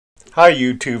Hi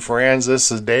YouTube friends,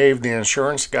 this is Dave, the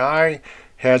insurance guy.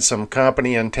 Had some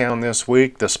company in town this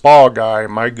week. The spa guy,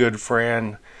 my good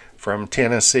friend from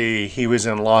Tennessee, he was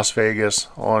in Las Vegas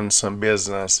on some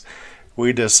business.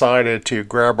 We decided to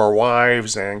grab our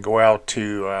wives and go out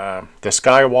to the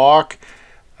Skywalk.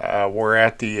 We're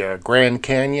at the Grand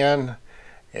Canyon,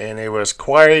 and it was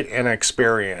quite an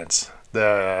experience.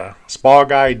 The spa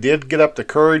guy did get up the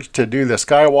courage to do the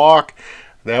Skywalk.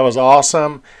 That was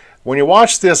awesome. When you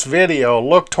watch this video,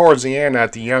 look towards the end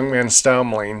at the young men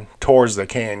stumbling towards the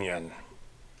canyon.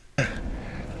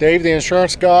 Dave, the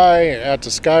insurance guy, at the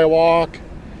Skywalk,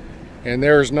 and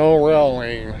there's no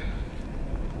railing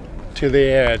to the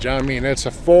edge. I mean, it's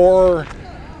a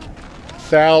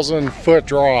 4,000 foot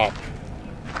drop,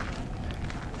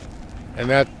 and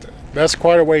that's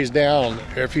quite a ways down.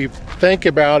 If you think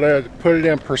about it, put it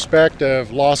in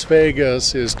perspective, Las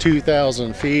Vegas is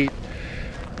 2,000 feet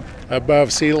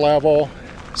above sea level,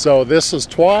 so this is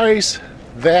twice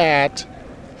that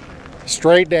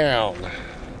straight down.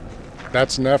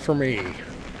 That's enough for me.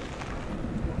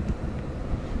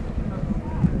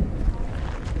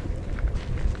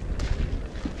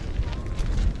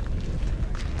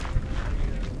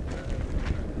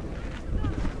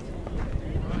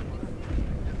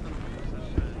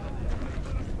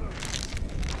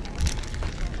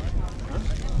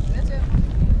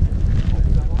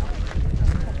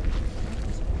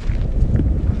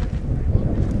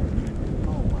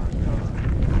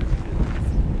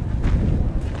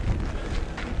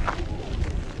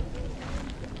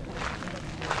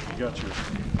 Got your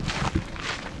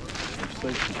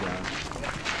safety guy.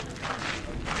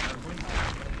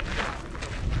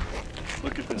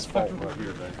 Look at this fault right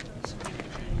here,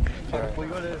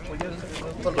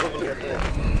 Dave.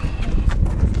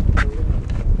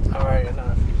 All right,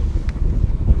 enough.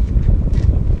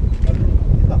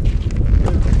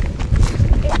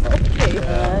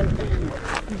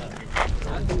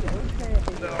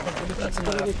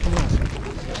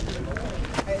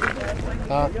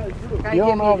 Okay, bud. You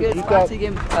don't know, you got,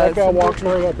 that guy walks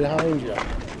right up behind you.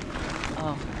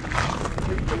 Oh.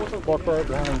 Walk right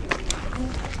behind you.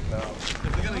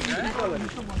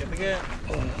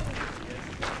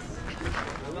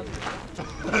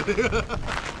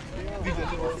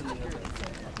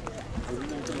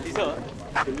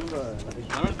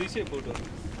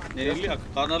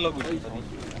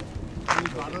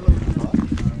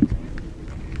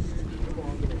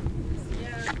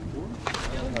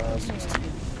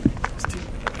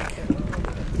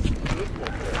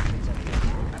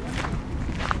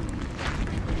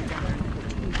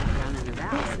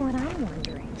 That's what I'm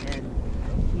wondering.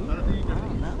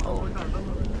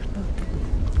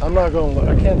 I'm not going to,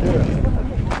 I can't do it.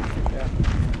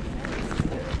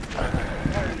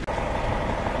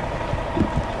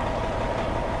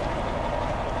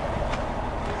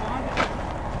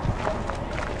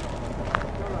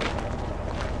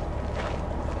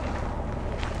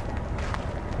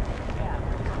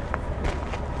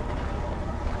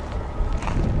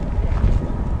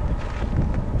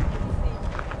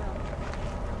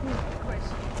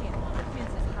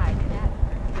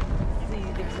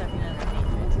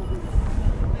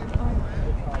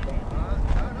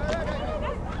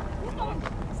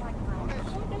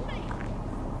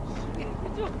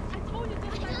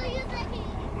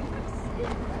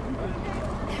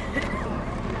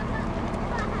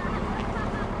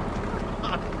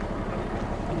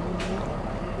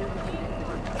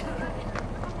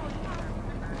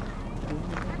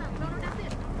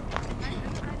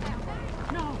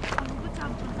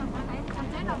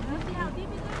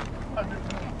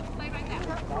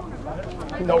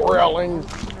 No railing. You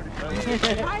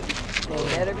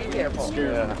better be careful.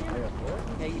 Yeah.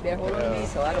 Yeah, you better hold on to me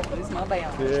so I don't lose my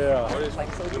balance. Yeah. I'm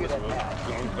like so good at that.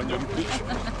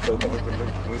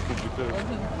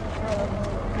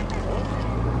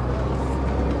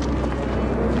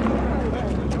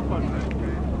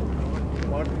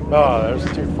 No,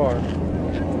 that's too far.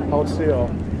 Hold still.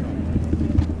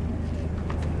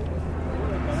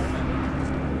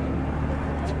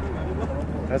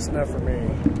 That's enough for me.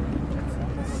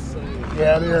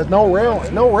 Yeah, there's no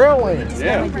railing. No railing.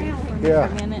 Yeah. Yeah.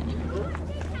 For a minute.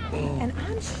 And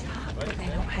I'm shocked that they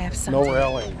don't have No something.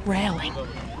 railing. Railing.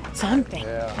 Something.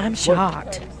 Yeah. I'm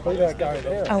shocked. Look at that guy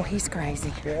there. Oh, he's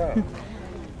crazy. Yeah.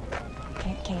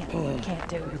 Can't do Look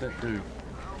at it. that dude.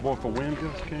 Boy, if a wind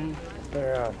just came.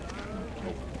 Yeah.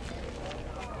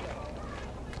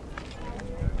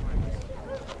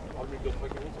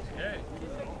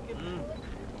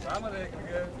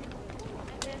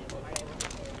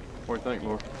 What do you think,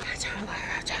 Laura? I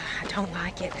don't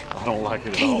like it. I don't like it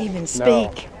at all. Can't even speak.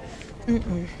 No.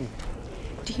 Mm-mm.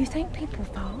 Do you think people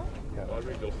fall?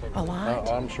 A lot?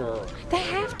 I'm sure. They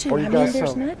have to. Or I you mean, got there's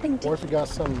some, nothing to... or if you got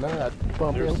some nut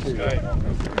bump into you.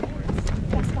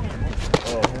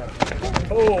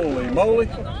 Holy moly!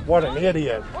 What an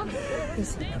idiot.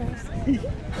 Is he crazy?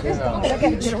 Yeah. I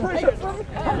gotta get away from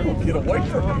him. Get away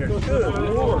from here. Good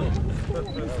Lord.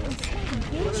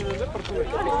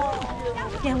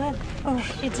 Yeah, let... Oh,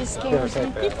 it just scares me.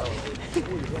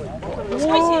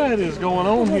 What is going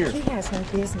on Look, here? he has no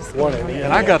business. What being an on idiot.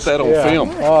 And I got that on Yeah. film.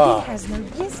 Look, Ah. he has no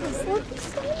business. Look,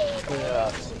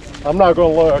 Yeah. I'm not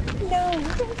going to look. no,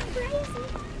 you're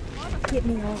crazy. Get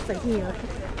me off of here.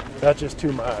 That's just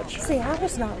too much. See, I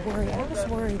was not worried. I was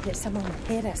worried that someone would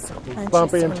hit us or punch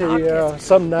Bump us or into knock you, us.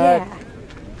 some nut. Yeah.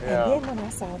 Yeah. And then when I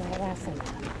saw that, I said,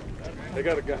 They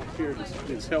got a guy here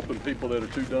that's helping people that are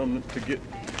too dumb to get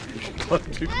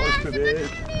too close to the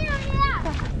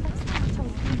edge.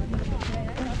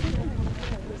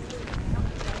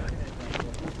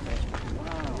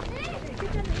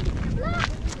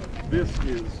 This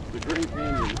is, the Green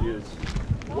Canyon is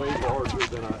way larger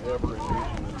than I ever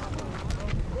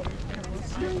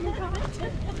envisioned in my mind.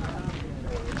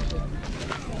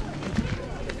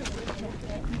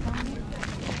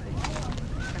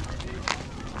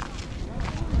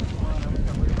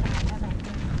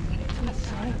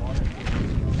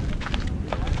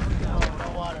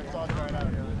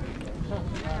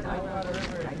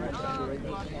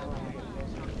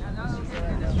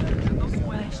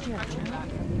 last year,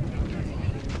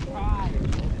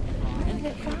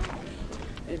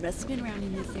 It must have been around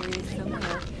in this area somewhere.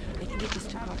 I think it just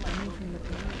took off running from the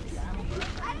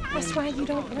police. that's why you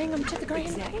don't bring them to the Grand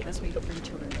Exactly. Canyon. That's why you don't bring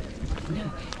children.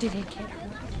 No, did it get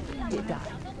hurt? It died.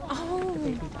 Oh,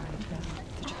 Baby died.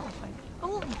 The child died.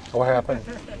 oh, What happened?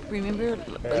 Remember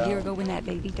Yeah. a year ago when that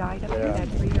baby died up there, Yeah. that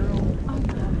 3-year-old? oh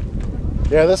my.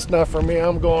 Yeah, that's enough for me.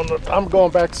 I'm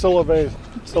going back to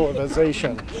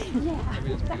civilization.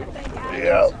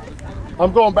 Yeah.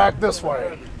 I'm going back this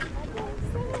way.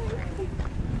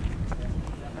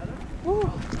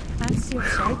 Ooh, I'm still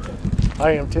shaking.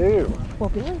 I am too. Well,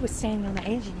 Billy was standing on the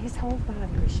edge and his whole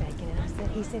body was shaking,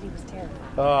 and he said he was terrified.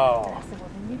 Oh, I said, well,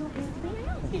 then you don't have to be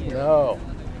out here. no.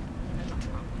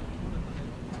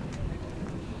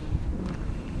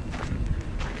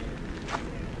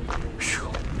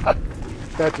 Phew.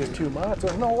 That's just too much.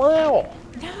 There's no rail.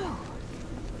 No.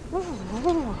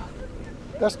 Ooh.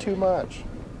 That's too much.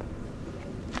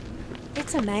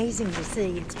 It's amazing to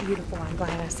see. It's beautiful. I'm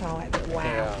glad I saw it, but wow.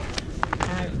 Yeah. I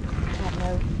have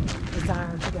no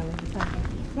desire to go any further.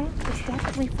 Yeah, it's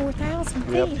definitely 4,000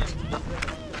 feet. Yep.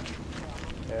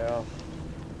 Yeah.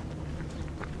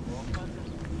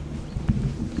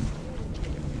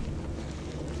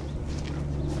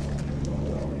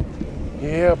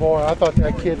 Yeah, boy, I thought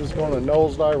that kid was going to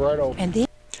nosedive right over. And then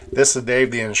This is Dave,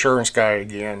 the insurance guy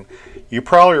again. You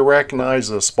probably recognize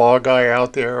the spa guy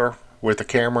out there with the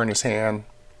camera in his hand.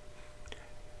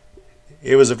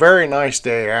 It was a very nice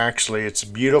day, actually. It's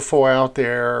beautiful out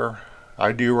there.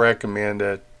 I do recommend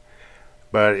it.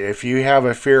 But if you have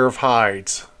a fear of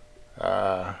heights,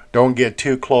 don't get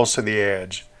too close to the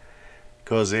edge,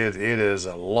 because it is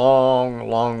a long,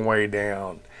 long way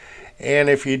down. And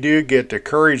if you do get the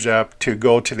courage up to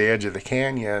go to the edge of the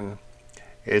canyon,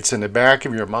 it's in the back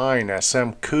of your mind that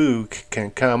some kook can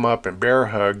come up and bear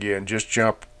hug you and just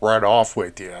jump right off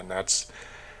with you, and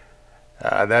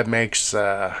that makes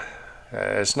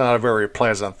it's not a very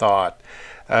pleasant thought.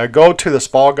 Go to the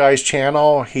Spa Guy's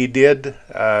channel. He did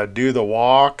do the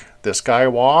walk, the sky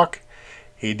walk.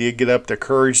 He did get up the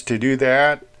courage to do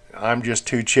that. I'm just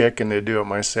too chicken to do it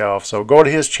myself. So go to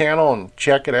his channel and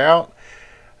check it out.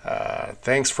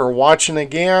 Thanks for watching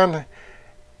again,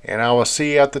 and I will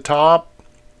see you at the top.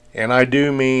 And I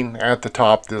do mean at the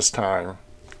top this time.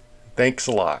 Thanks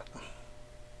a lot.